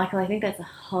 Michael, I think that's a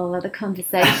whole other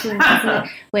conversation, isn't it?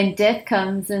 When death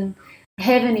comes and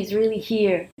heaven is really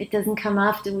here. It doesn't come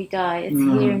after we die. It's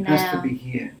here and now. It has to be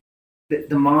here.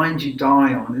 The mind you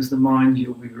die on is the mind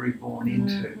you'll be reborn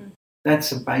into.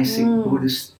 That's a basic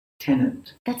Buddhist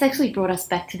tenet. That's actually brought us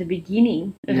back to the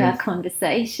beginning of our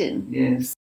conversation.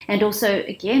 Yes. And also,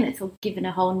 again, it's given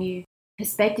a whole new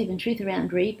perspective and truth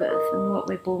around rebirth and what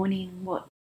we're born in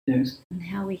and and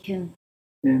how we can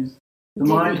the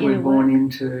mind we're born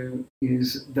into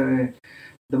is the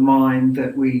mind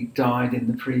that we died in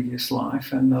the previous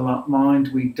life, and the mind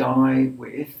we die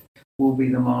with will be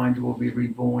the mind we'll be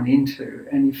reborn into.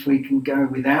 And if we can go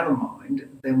without a mind,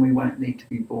 then we won't need to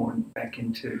be born back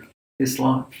into this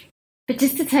life. But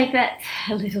just to take that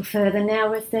a little further,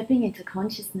 now we're stepping into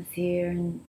consciousness here,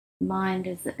 and mind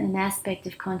as an aspect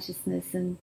of consciousness,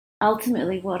 and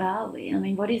ultimately, what are we? I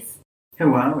mean,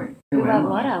 who are we?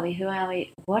 What are we? Who are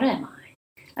we? What am I?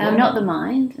 I'm not the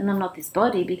mind, and I'm not this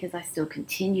body, because I still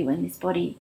continue when this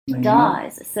body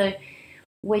dies. So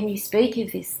when you speak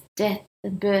of this death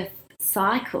and birth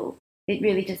cycle, it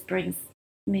really just brings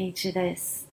me to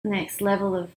this next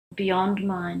level of beyond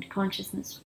mind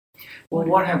consciousness. Well,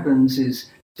 what happens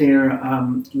is there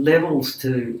are levels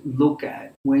to look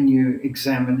at when you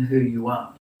examine who you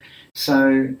are.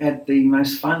 So at the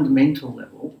most fundamental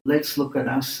level, let's look at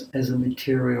us as a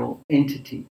material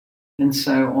entity. And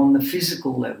so on the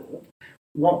physical level,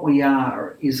 what we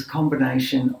are is a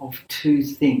combination of two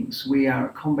things. We are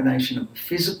a combination of a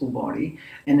physical body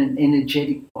and an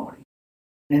energetic body.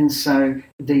 And so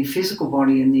the physical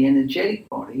body and the energetic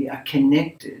body are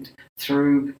connected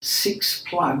through 6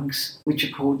 plugs, which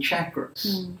are called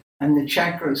chakras. And the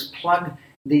chakras plug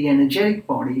the energetic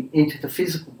body into the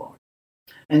physical body.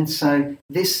 And so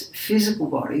this physical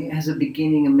body has a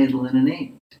beginning, a middle, and an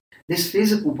end. This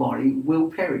physical body will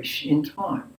perish in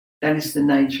time. That is the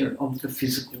nature of the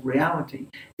physical reality.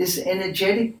 This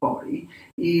energetic body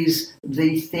is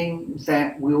the thing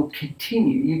that will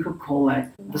continue. You could call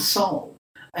that the soul.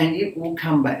 And it will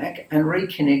come back and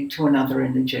reconnect to another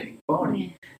energetic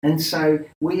body. And so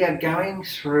we are going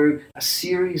through a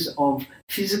series of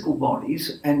physical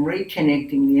bodies and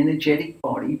reconnecting the energetic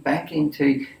body back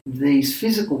into these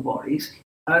physical bodies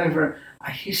over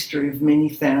a history of many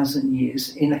thousand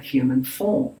years in a human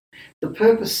form. The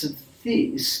purpose of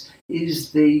this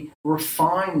is the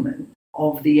refinement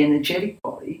of the energetic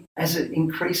body. As it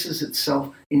increases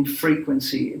itself in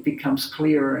frequency, it becomes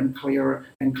clearer and clearer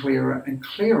and clearer and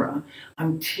clearer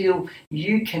until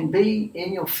you can be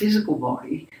in your physical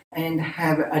body and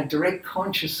have a direct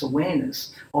conscious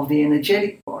awareness of the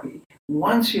energetic body.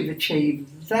 Once you've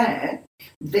achieved that,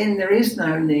 then there is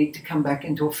no need to come back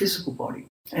into a physical body.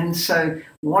 And so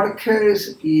what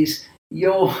occurs is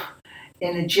your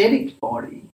energetic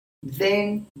body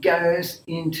then goes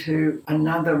into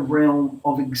another realm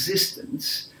of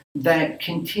existence that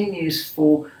continues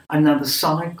for another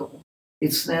cycle.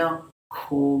 It's now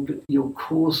called your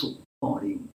causal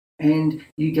body. And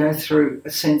you go through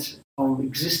a sense of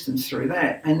existence through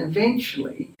that. And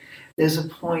eventually there's a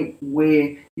point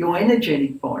where your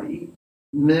energetic body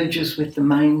merges with the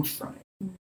mainframe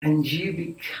and you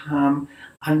become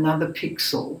another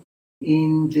pixel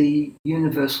in the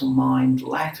universal mind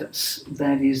lattice,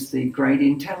 that is the great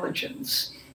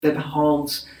intelligence that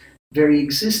holds very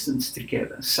existence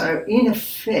together. So in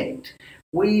effect,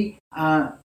 we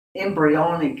are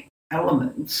embryonic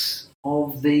elements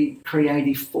of the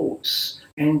creative force.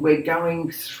 And we're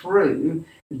going through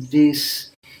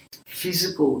this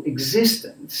physical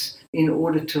existence in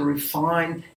order to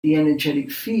refine the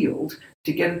energetic field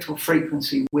to get it to a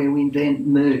frequency where we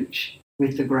then merge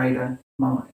with the greater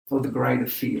mind or the greater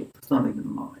field. It's not even the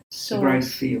mind. It's the greater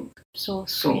field.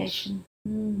 Source. Creation.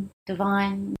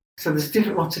 Divine. So there's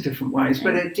lots of different ways.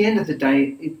 But at the end of the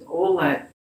day, all that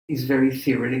is very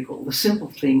theoretical. The simple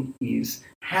thing is,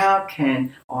 how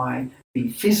can I be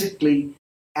physically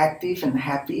active and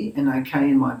happy and okay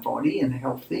in my body and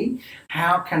healthy?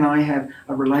 How can I have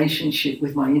a relationship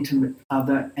with my intimate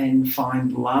other and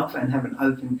find love and have an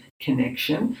open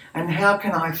connection? And how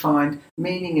can I find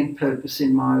meaning and purpose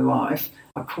in my life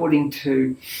according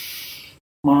to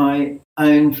my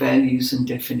own values and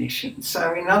definitions?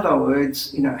 So in other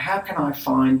words, how can I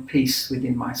find peace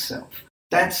within myself?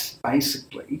 That's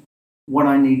basically what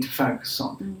I need to focus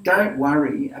on. Don't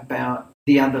worry about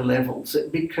the other levels,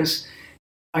 because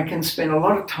I can spend a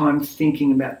lot of time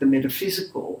thinking about the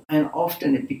metaphysical, and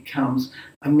often it becomes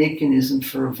a mechanism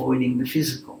for avoiding the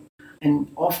physical. And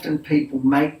often people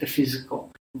make the physical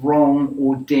wrong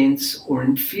or dense or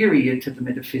inferior to the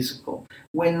metaphysical,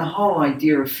 when the whole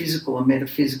idea of physical and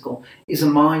metaphysical is a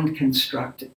mind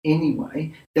construct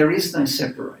anyway. There is no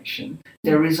separation.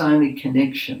 There is only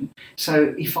connection.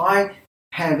 So if I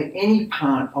have any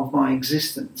part of my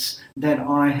existence that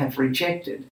I have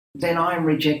rejected, then I'm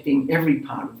rejecting every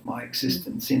part of my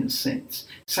existence in a sense.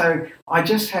 So I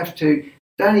just have to,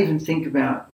 don't even think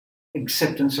about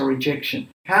acceptance or rejection.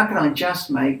 How can I just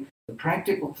make the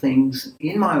practical things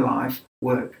in my life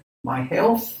work? My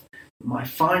health, my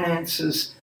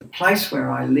finances, the place where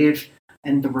I live,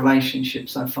 and the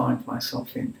relationships I find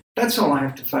myself in. That's all I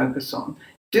have to focus on.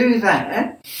 Do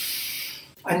that,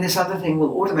 and this other thing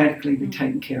will automatically be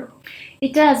taken care of.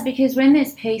 It does, because when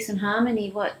there's peace and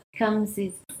harmony, what comes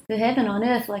is the heaven on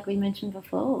earth, like we mentioned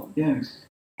before. Yes.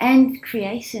 And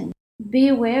creation. Be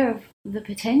aware of the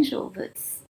potential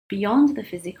that's beyond the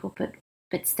physical,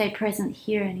 but stay present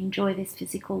here and enjoy this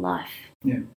physical life.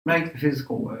 Yeah, make the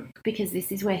physical work. Because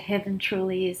this is where heaven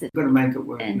truly is. You've got to make it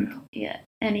work now. Yeah,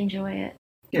 and enjoy it.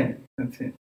 Yeah, that's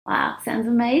it. Wow, sounds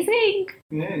amazing.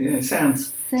 Yeah,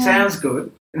 sounds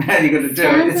good. Now you've got to do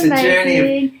it. It's amazing. A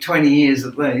journey of 20 years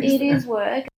at least. It is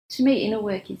work. To me, inner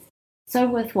work is so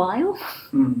worthwhile.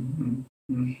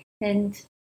 And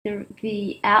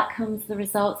the outcomes, the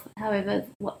results, however,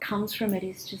 what comes from it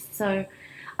is just so,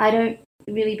 I don't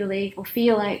really believe or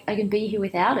feel like I can be here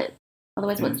without it.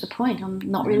 Otherwise, what's the point? I'm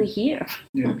not really here.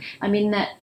 Yeah. I'm in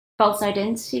that false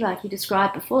identity, like you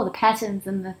described before, the patterns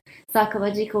and the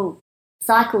psychological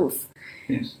cycles.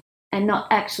 Yes. And not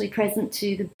actually present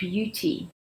to the beauty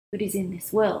that is in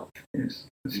this world. Yes,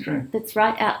 that's true. That's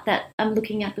right out that I'm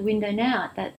looking out the window now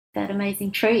at that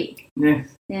amazing tree. Yes.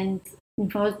 And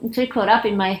if I was too caught up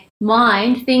in my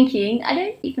mind thinking, I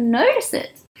don't even notice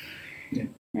it. Yeah.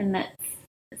 And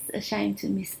it's a shame to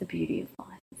miss the beauty of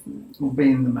life, isn't it? Or be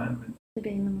in the moment. To be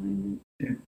in the moment.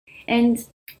 Yeah. And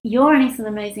you're running some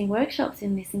amazing workshops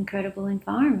in this incredible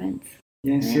environment.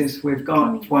 Yes. We've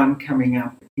got one coming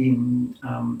up in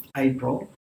April.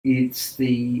 It's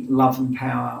the Love and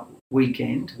Power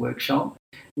Weekend workshop.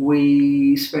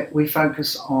 We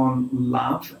focus on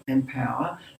love and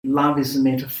power. Love is a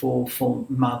metaphor for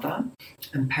mother,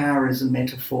 and power is a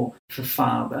metaphor for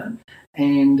father.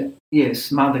 And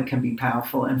yes, mother can be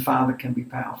powerful and father can be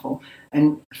powerful.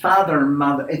 And father and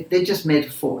mother, they're just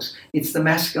metaphors. It's the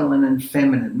masculine and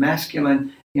feminine.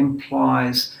 Masculine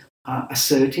implies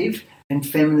assertive, and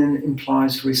feminine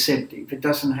implies receptive. It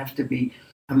doesn't have to be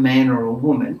a man or a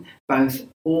woman.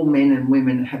 All men and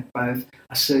women have both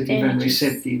assertive and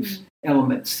receptive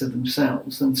elements to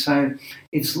themselves. And so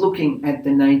it's looking at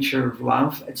the nature of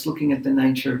love. It's looking at the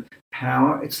nature of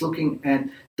power. It's looking at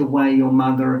the way your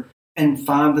mother and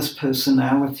father's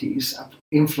personalities are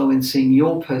influencing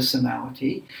your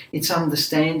personality. It's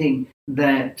understanding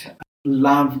that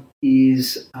love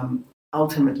is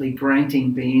ultimately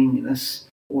granting beingness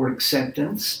or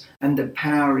acceptance, and that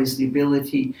power is the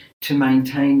ability to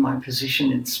maintain my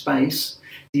position in space,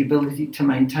 the ability to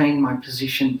maintain my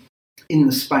position in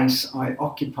the space I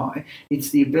occupy. It's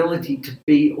the ability to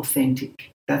be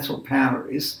authentic. That's what power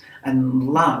is. And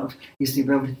love is the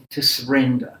ability to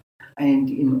surrender. And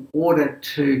in order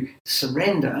to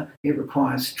surrender, it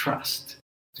requires trust.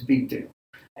 It's a big deal.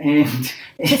 And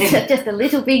just a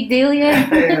little big deal,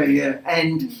 yeah. Yeah.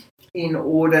 And in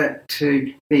order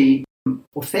to be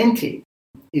authentic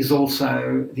is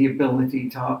also the ability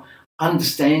to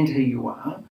understand who you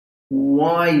are,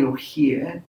 why you're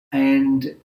here,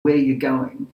 and where you're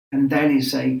going. And that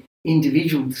is a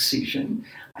individual decision,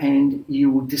 and you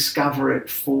will discover it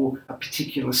for a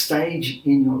particular stage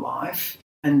in your life.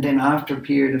 And then after a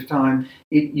period of time,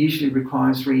 it usually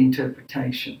requires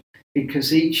reinterpretation,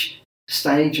 because each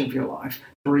stage of your life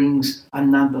brings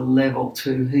another level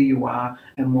to who you are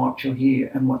and what you're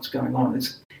here and what's going on.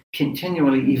 It's a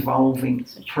continually evolving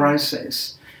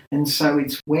process. And so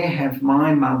it's where have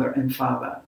my mother and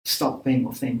father stopped being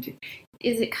authentic?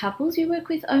 Is it couples you work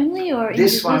with only, or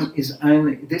this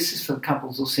is for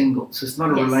couples or singles. It's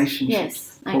not a relationship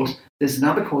course. Okay. There's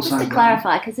another course. Just to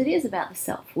clarify, because it is about the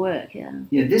self-work.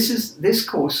 Yeah, this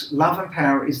course, Love and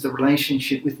Power, is the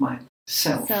relationship with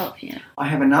myself. I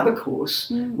have another course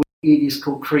where it is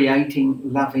called Creating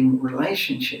Loving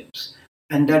Relationships,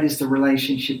 and that is the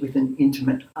relationship with an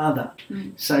intimate other.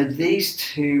 So these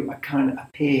two are kind of a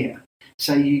pair.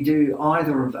 So you do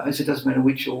either of those. It doesn't matter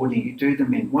which order you do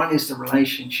them in. One is the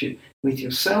relationship with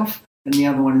yourself, and the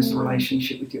other one is the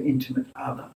relationship with your intimate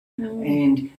other.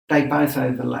 And they both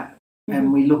overlap.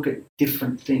 And we look at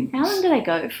different things. How long do they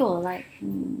go for?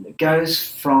 It goes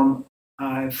from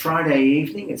Friday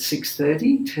evening at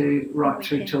 6:30 to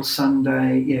through till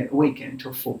Sunday, a weekend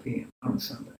till 4 p.m. on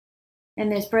Sunday.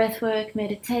 And there's breathwork,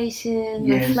 meditation,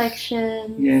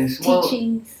 reflection,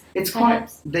 teachings. It's quite,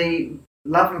 the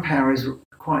Love and Power is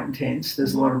quite intense.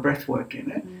 There's a lot of breath work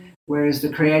in it, whereas the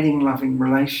Creating Loving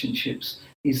Relationships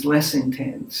is less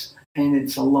intense, and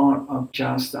it's a lot of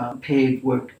just paired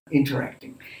work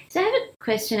interacting. So I have a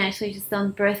question actually just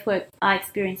on breath work I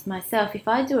experience myself. If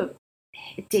I do a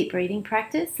deep breathing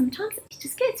practice, sometimes it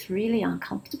just gets really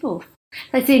uncomfortable.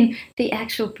 As in the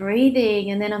actual breathing,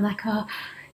 and then I'm like,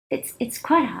 it's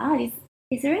quite hard.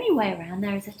 Is there any way around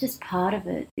there? Is that just part of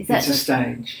it? It's a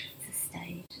stage.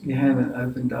 Stage. You haven't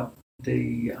opened up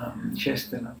the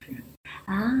chest enough yet.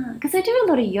 Because I do a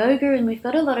lot of yoga and we've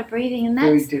got a lot of breathing, and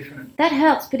that's very different. That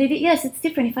helps, but it's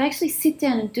different. If I actually sit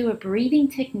down and do a breathing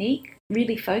technique,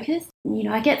 really focused,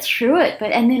 I get through it.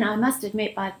 And then I must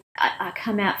admit, I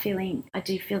come out feeling, I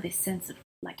do feel this sense of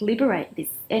liberate. This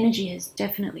energy has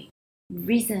definitely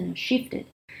risen or shifted.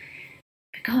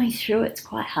 But going through it's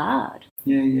quite hard.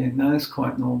 No, it's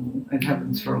quite normal. It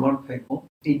happens for a lot of people.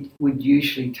 It would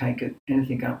usually take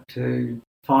anything up to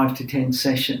 5 to 10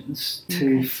 sessions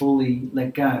to fully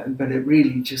let go, but it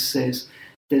really just says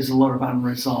there's a lot of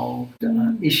unresolved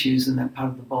issues in that part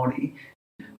of the body.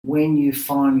 When you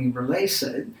finally release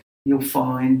it, you'll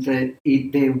find that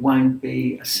there won't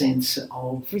be a sense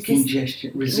of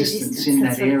resistance in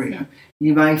that area.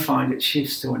 You may find it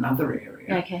shifts to another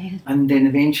area, and then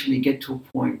eventually get to a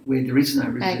point where there is no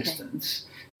resistance,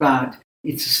 but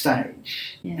it's a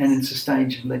stage, and it's a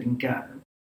stage of letting go.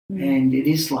 And it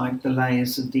is like the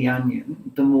layers of the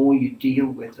onion. The more you deal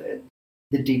with it,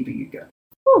 the deeper you go.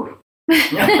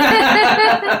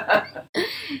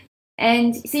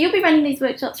 And so you'll be running these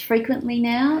workshops frequently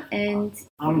now, and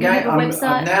now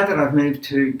that I've moved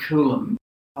to Coolum,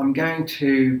 I'm going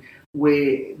to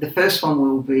where the first one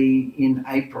will be in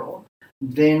April.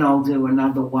 Then I'll do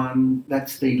another one.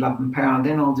 That's the Love and Power.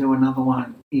 Then I'll do another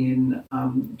one in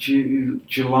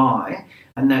July,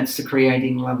 and that's the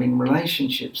Creating Loving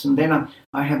Relationships. And then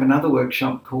I have another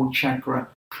workshop called Chakra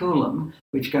Coolum,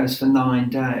 which goes for 9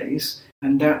 days,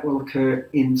 and that will occur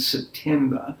in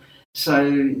September.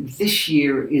 So this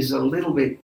year is a little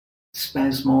bit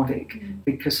spasmodic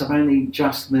because I've only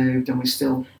just moved and we're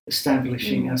still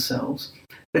establishing ourselves.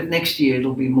 But next year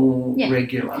it'll be more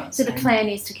regular. So the plan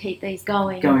is to keep these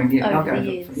going I'll over go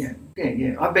the years.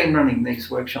 I've been running these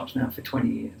workshops now for 20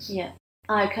 years. Yeah.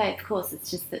 Okay, of course.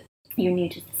 It's just that you're new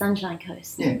to the Sunshine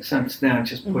Coast. Yeah, so it's now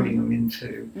just putting them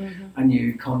into a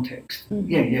new context.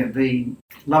 The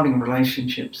Loving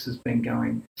Relationships has been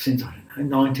going since,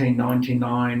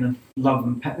 1999. Love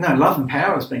and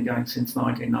Power has been going since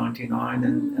 1999,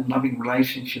 and Loving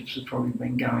Relationships has probably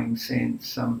been going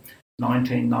since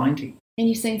 1990. And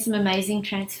you've seen some amazing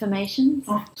transformations?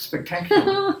 Oh,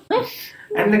 spectacular.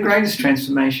 And the greatest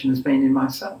transformation has been in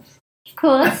myself. Of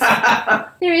course.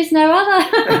 There is no other.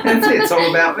 That's it. It's all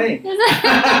about me.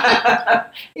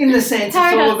 In the sense, it's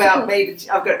all about me.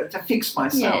 I've got to fix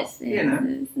myself.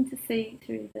 And to see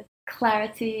through the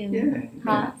clarity and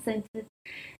heart-centered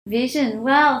vision.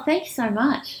 Wow, thank you so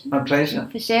much. My pleasure.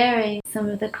 For sharing. Some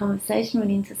of the conversation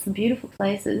went into some beautiful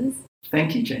places.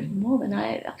 Thank you, Jen. More than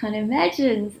I kind of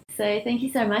imagined. So thank you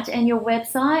so much. And your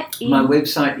website is? My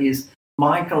website is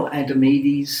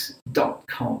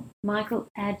michaeladamedes.com. Michael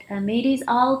Adamedes.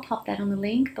 I'll pop that on the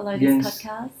link below this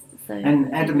podcast. And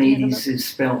Adamedes is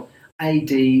spelled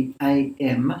Adamedes,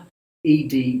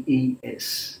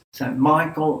 EDES. So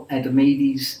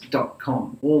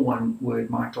michaeladamedes.com, all one word,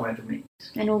 Michael Adamedes.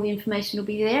 And all the information will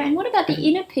be there. And what about the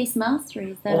Inner Peace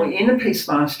Mastery? Inner Peace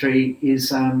Mastery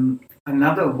is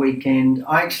another weekend.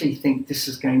 I actually think this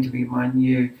is going to be my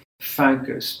new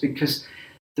focus, because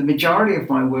the majority of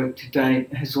my work to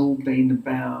date has all been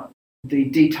about the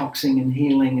detoxing and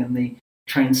healing and the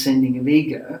transcending of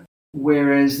ego,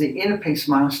 whereas the Inner Peace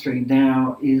Mastery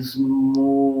now is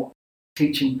more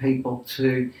teaching people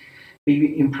to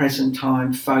be in present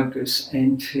time, focus,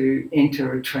 and to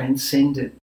enter a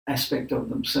transcendent aspect of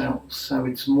themselves. So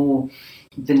it's more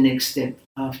the next step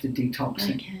after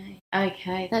detoxing.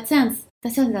 Okay. That sounds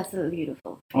absolutely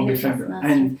beautiful. I'll be fabulous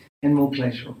and more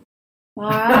pleasurable. All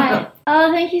right.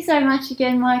 Oh, thank you so much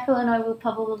again, Michael. And I will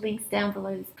pop all the links down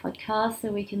below this podcast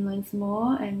so we can learn some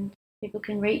more and people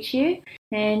can reach you.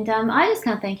 And I just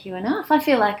can't thank you enough. I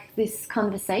feel like this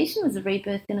conversation was a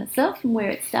rebirth in itself, from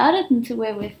where it started and to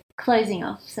where we're closing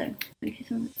off. So thank you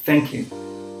so much. Thank you.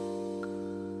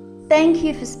 Thank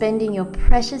you for spending your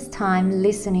precious time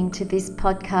listening to this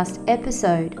podcast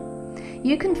episode.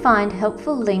 You can find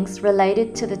helpful links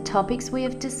related to the topics we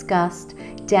have discussed,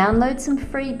 download some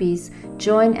freebies,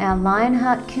 join our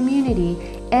Lionheart community,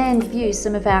 and view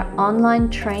some of our online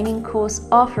training course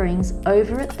offerings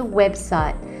over at the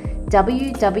website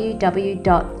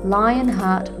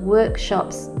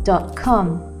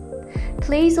www.lionheartworkshops.com.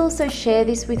 Please also share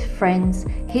this with friends,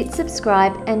 hit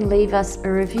subscribe, and leave us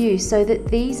a review so that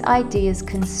these ideas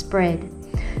can spread.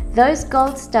 Those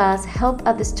gold stars help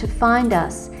others to find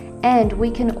us, and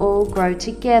we can all grow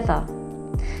together.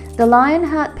 The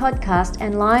Lionheart Podcast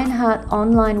and Lionheart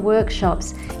Online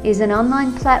Workshops is an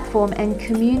online platform and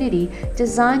community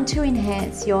designed to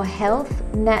enhance your health,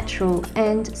 natural,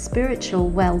 and spiritual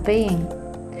well-being.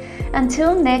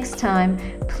 Until next time,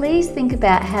 please think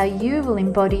about how you will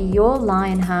embody your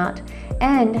Lionheart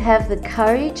and have the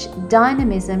courage,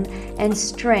 dynamism, and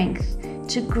strength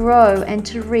to grow and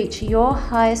to reach your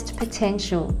highest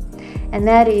potential. And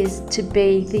that is to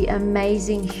be the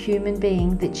amazing human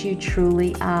being that you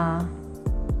truly are.